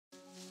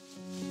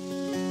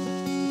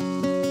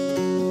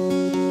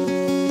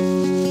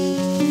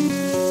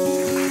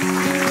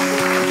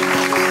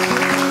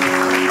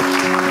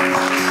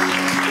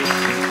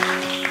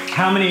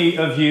how many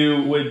of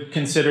you would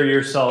consider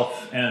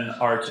yourself an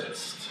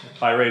artist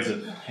by raise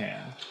of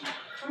hand?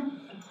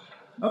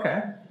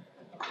 Okay.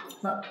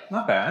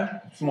 Not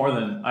bad. It's more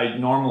than I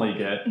normally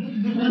get. So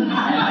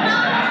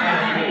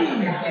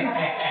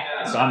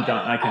I'm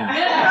done. I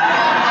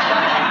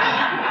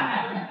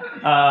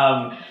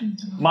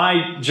can.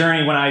 My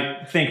journey, when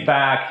I think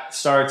back,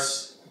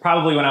 starts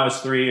probably when I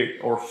was 3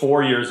 or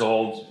 4 years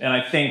old. And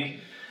I think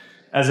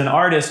as an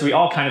artist, we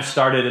all kind of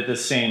started at the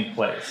same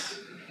place.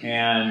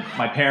 And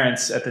my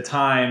parents at the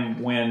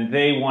time, when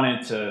they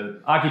wanted to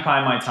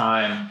occupy my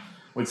time,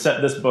 would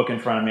set this book in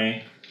front of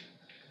me,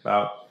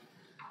 about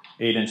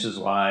 8 inches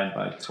wide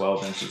by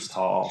 12 inches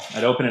tall.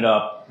 I'd open it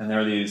up, and there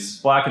were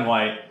these black and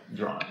white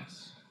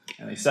drawings.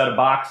 And they set a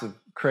box of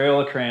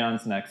Crayola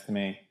crayons next to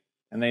me,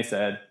 and they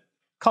said,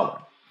 color.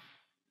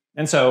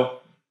 And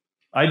so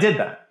I did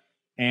that.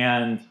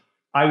 And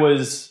I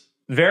was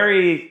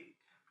very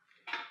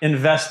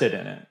invested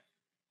in it.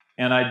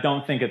 And I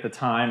don't think at the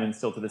time, and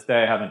still to this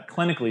day, I haven't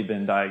clinically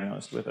been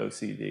diagnosed with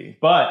OCD.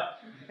 But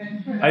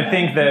I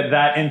think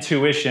that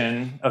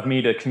intuition of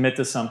me to commit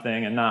to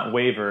something and not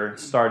waver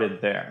started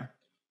there.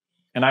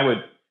 And I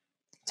would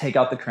take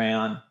out the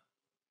crayon.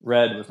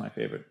 Red was my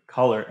favorite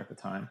color at the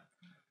time.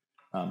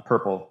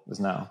 Purple is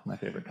now my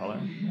favorite color.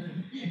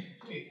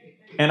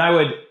 And I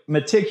would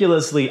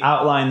meticulously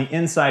outline the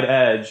inside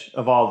edge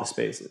of all the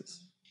spaces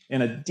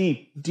in a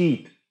deep,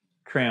 deep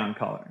crayon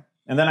color.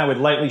 And then I would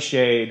lightly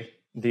shade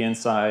the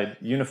inside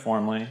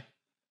uniformly.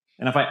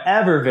 And if I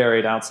ever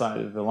varied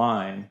outside of the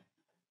line,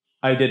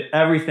 I did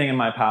everything in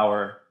my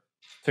power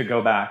to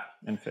go back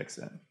and fix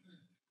it.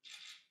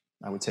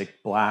 I would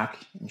take black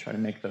and try to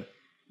make the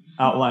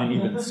outline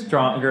even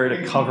stronger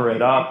to cover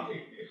it up.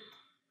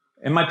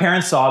 And my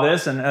parents saw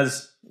this, and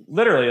as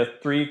literally a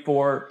 3,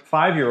 4,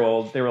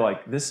 5-year-old, they were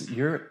like,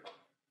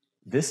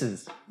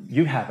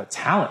 you have a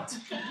talent.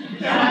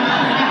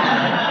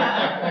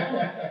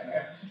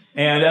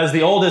 And as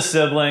the oldest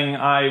sibling,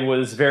 I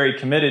was very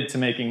committed to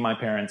making my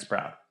parents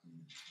proud.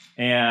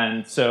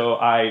 And so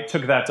I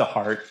took that to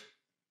heart.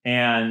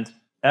 And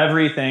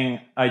everything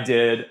I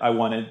did, I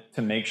wanted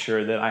to make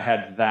sure that I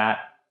had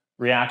that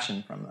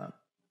reaction from them.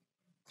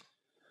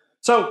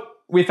 So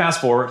we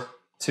fast forward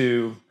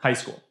to high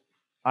school.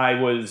 I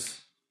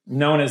was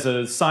known as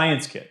a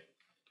science kid.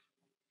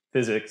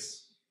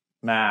 Physics,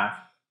 math,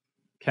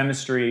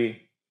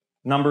 chemistry,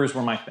 numbers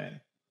were my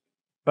thing.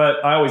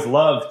 But I always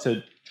loved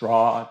to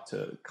draw,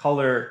 to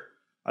color.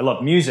 I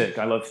love music.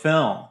 I love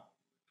film.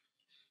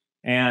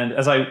 And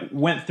as I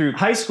went through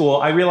high school,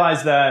 I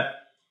realized that,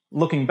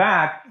 looking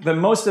back, that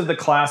most of the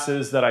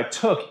classes that I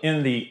took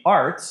in the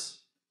arts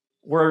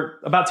were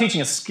about teaching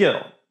a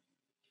skill.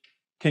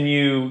 Can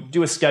you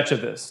do a sketch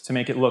of this to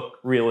make it look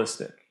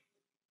realistic?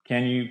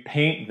 Can you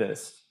paint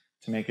this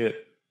to make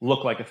it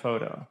look like a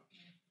photo?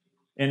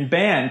 In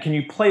band, can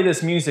you play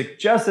this music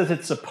just as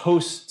it's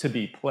supposed to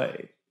be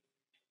played?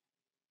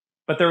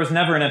 But there was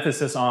never an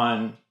emphasis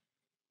on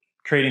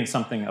creating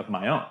something of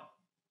my own.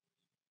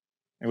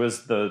 It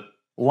was the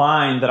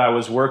line that I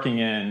was working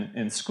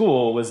in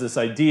school was this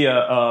idea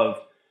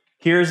of,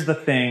 here's the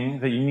thing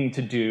that you need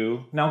to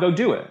do, now go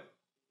do it.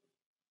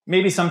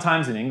 Maybe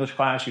sometimes in English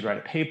class you'd write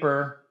a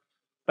paper,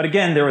 but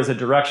again, there was a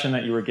direction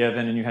that you were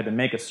given and you had to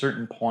make a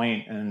certain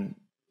point, and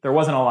there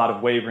wasn't a lot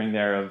of wavering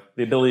there of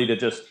the ability to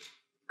just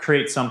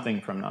create something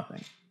from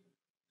nothing.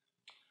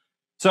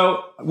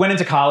 So I went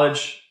into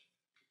college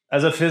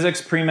as a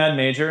physics pre-med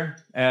major,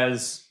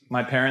 as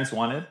my parents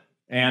wanted,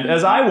 and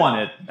as I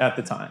wanted at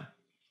the time.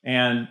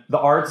 And the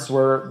arts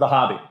were the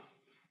hobby.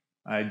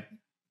 I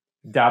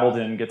dabbled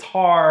in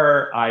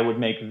guitar, I would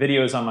make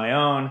videos on my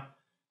own,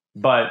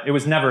 but it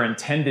was never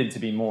intended to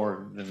be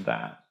more than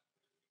that.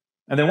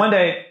 And then one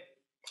day,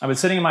 I was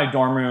sitting in my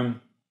dorm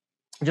room,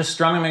 just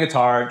strumming my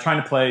guitar,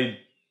 trying to play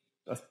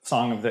a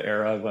song of the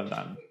era,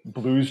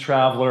 Blues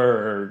Traveler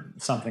or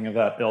something of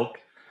that ilk.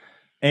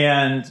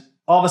 And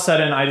all of a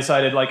sudden, I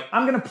decided,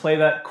 I'm going to play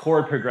that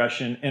chord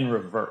progression in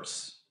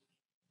reverse.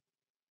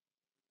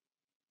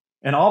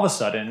 And all of a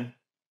sudden,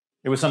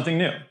 it was something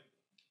new.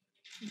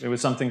 It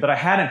was something that I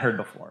hadn't heard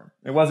before.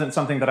 It wasn't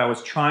something that I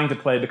was trying to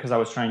play because I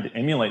was trying to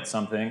emulate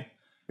something.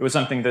 It was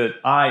something that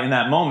I, in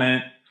that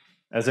moment,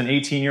 as an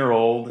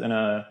 18-year-old in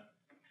a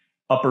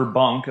upper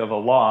bunk of a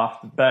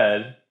loft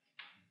bed,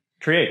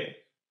 created.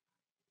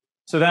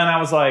 So then I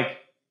was like,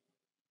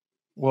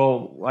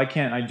 well, why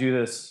can't I do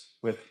this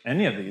with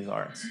any of these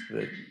arts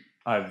that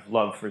I've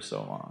loved for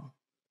so long?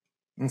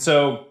 And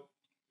so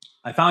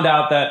I found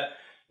out that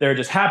there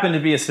just happened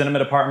to be a cinema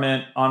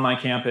department on my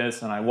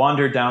campus, and I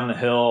wandered down the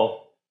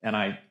hill, and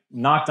I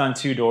knocked on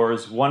 2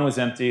 doors. One was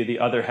empty. The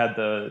other had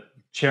the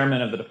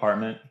chairman of the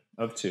department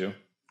of 2.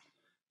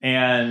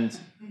 And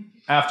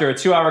after a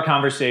 2-hour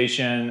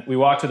conversation, we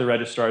walked to the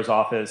registrar's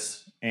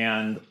office,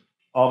 and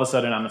all of a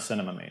sudden, I'm a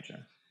cinema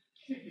major.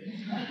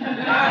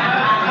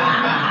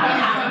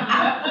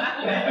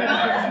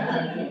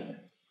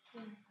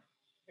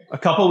 A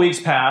couple weeks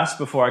passed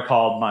before I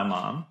called my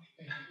mom.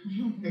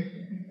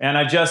 And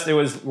it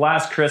was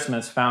last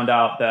Christmas, found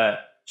out that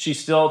she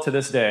still, to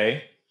this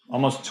day,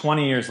 almost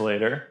 20 years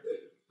later,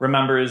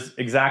 remembers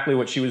exactly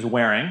what she was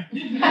wearing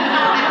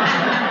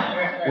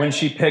when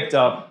she picked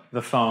up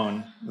the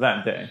phone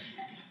that day.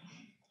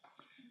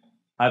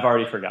 I've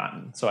already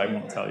forgotten, so I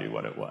won't tell you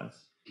what it was.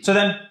 So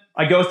then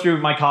I go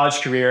through my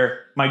college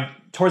career.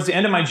 Towards the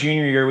end of my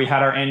junior year, we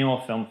had our annual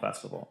film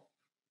festival.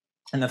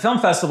 And the film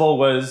festival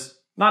was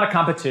not a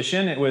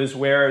competition. It was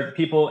where the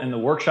people in the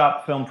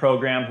workshop film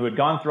program who had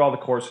gone through all the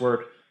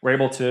coursework were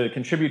able to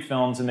contribute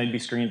films, and they'd be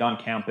screened on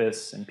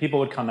campus, and people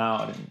would come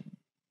out and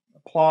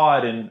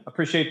applaud and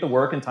appreciate the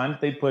work and time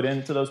that they'd put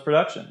into those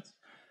productions.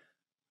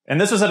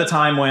 And this was at a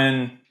time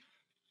when,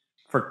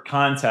 for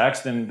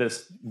context, and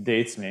this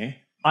dates me,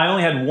 I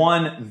only had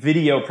one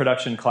video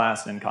production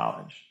class in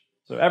college.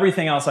 So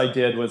everything else I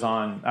did was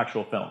on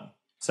actual film,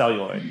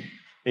 celluloid,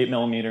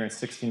 8mm,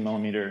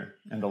 16mm,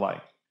 and the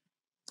like.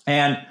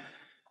 And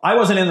I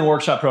wasn't in the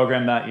workshop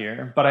program that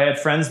year, but I had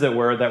friends that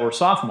were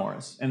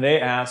sophomores, and they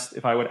asked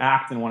if I would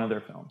act in one of their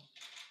films.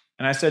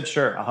 And I said,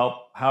 sure, I'll help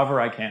however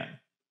I can.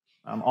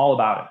 I'm all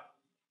about it.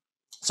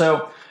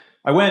 So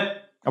I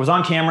was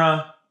on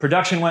camera,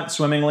 production went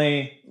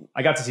swimmingly,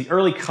 I got to see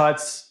early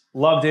cuts,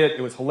 loved it,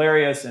 it was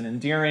hilarious and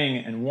endearing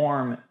and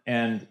warm,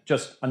 and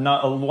just a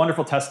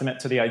wonderful testament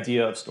to the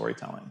idea of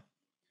storytelling.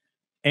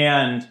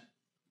 And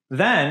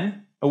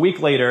then, a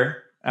week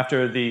later,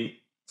 after the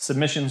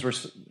submissions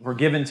were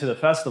given to the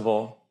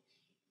festival,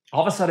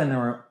 all of a sudden there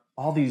were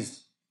all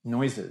these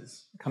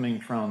noises coming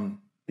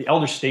from the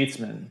elder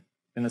statesmen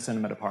in the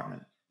cinema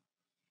department.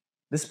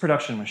 This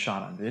production was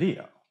shot on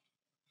video.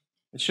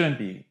 It shouldn't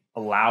be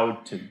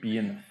allowed to be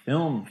in the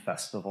film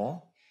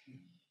festival.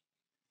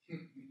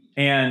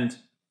 And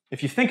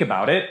if you think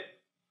about it,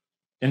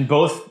 in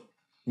both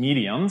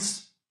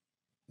mediums,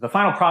 the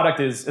final product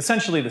is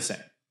essentially the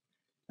same.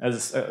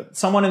 As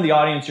someone in the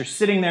audience, you're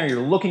sitting there,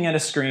 you're looking at a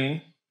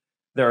screen,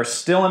 there are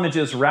still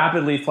images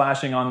rapidly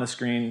flashing on the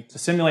screen to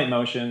simulate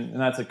motion, and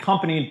that's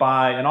accompanied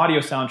by an audio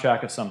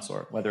soundtrack of some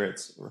sort, whether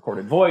it's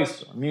recorded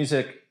voice or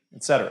music,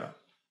 etc.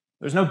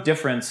 There's no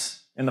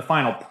difference in the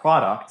final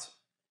product,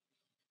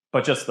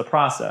 but just the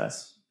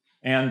process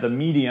and the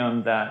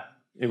medium that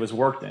it was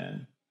worked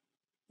in.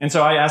 And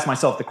so I asked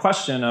myself the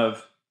question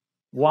of,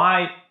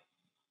 why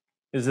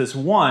is this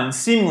one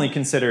seemingly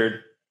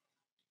considered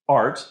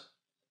art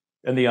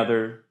and the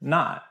other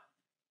not?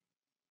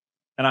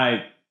 And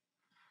I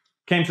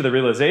came to the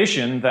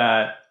realization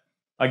that,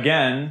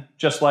 again,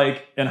 just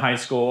like in high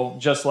school,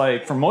 just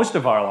like for most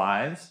of our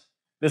lives,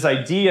 this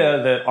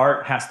idea that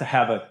art has to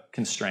have a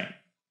constraint.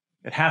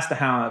 It has to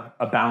have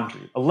a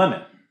boundary, a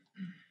limit.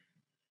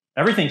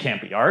 Everything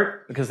can't be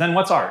art, because then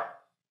what's art?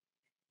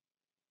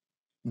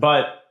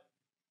 But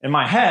in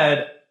my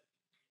head,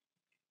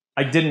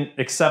 I didn't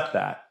accept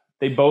that.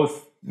 They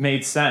both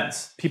made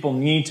sense. People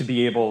need to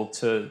be able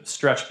to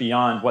stretch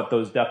beyond what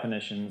those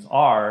definitions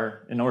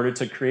are in order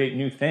to create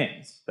new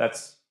things.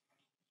 That's,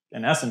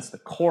 in essence, the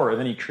core of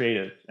any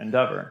creative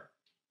endeavor.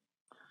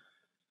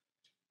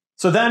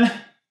 So then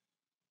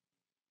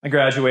I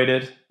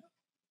graduated,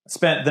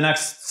 spent the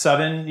next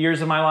 7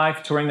 years of my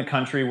life touring the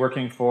country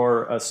working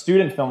for a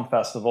student film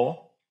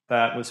festival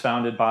that was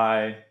founded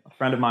by a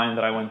friend of mine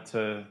that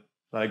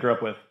I grew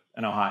up with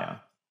in Ohio.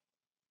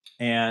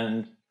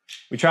 And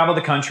we traveled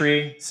the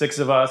country, 6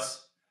 of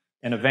us,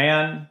 in a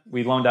van.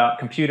 We loaned out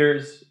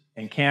computers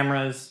and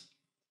cameras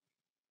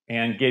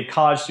and gave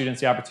college students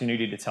the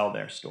opportunity to tell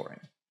their story.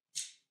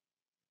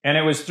 And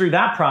it was through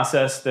that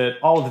process that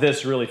all of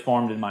this really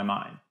formed in my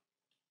mind.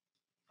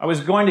 I was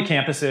going to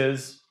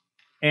campuses,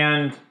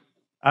 and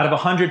out of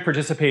 100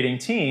 participating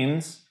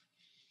teams,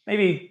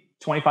 maybe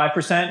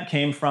 25%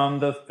 came from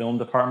the film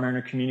department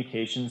or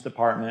communications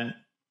department.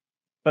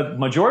 But the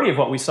majority of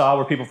what we saw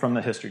were people from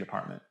the history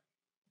department,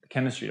 the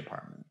chemistry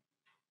department,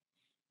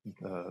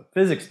 the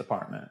physics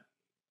department.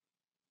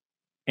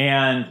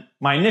 And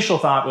my initial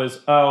thought was,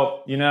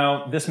 oh,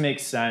 this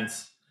makes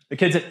sense. The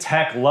kids at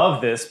tech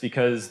love this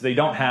because they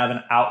don't have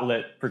an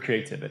outlet for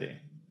creativity.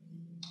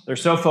 They're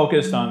so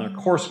focused on their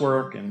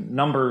coursework and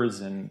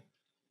numbers and,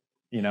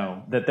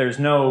 that there's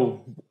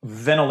no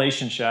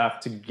ventilation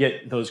shaft to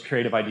get those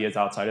creative ideas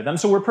outside of them.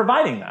 So we're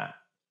providing that.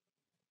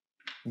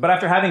 But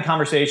after having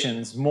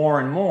conversations more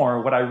and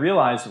more, what I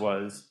realized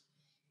was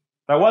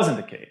that wasn't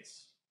the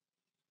case.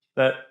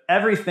 That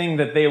everything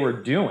that they were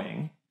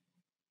doing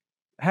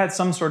had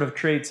some sort of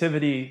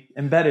creativity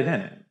embedded in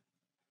it,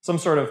 some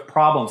sort of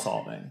problem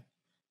solving,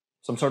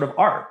 some sort of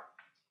art,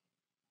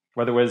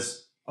 whether it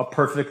was a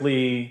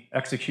perfectly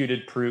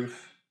executed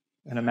proof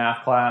in a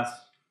math class,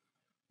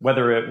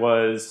 whether it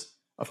was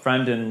a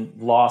friend in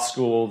law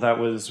school that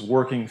was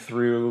working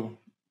through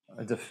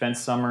a defense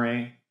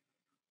summary.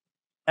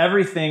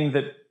 Everything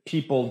that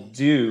people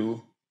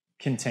do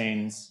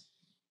contains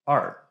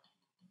art.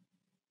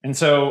 And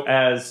so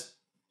as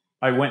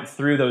I went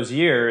through those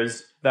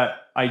years, that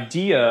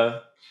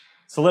idea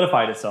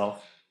solidified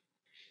itself,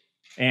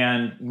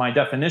 and my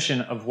definition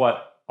of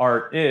what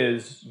art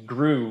is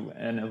grew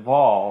and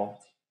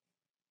evolved.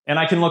 And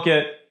I can look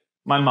at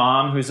my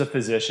mom, who's a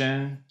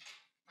physician.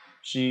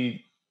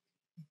 She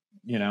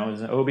you know,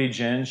 is an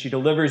OB-GYN. She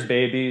delivers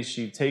babies.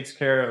 She takes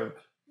care of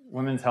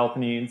women's health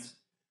needs.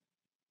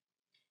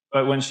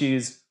 But when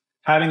she's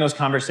having those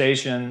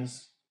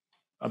conversations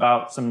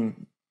about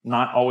some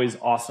not always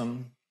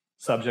awesome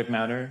subject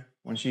matter,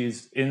 when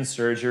she's in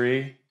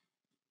surgery,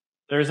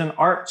 there's an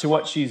art to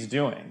what she's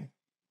doing.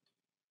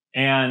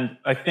 And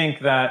I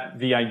think that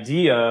the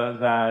idea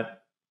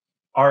that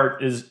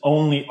art is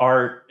only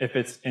art if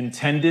it's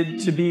intended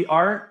to be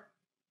art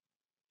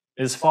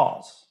is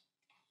false.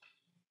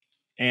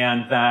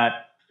 And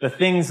that the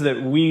things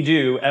that we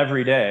do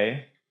every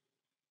day,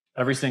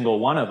 every single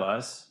one of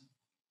us,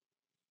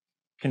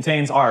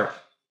 contains art,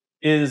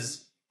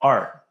 is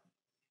art.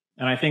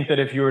 And I think that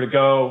if you were to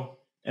go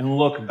and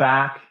look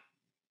back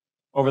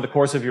over the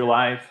course of your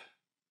life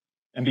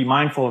and be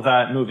mindful of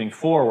that moving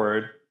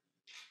forward,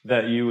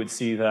 that you would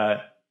see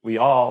that we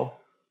all,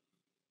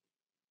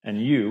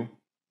 and you,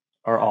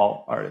 are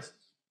all artists.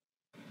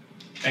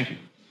 Thank you.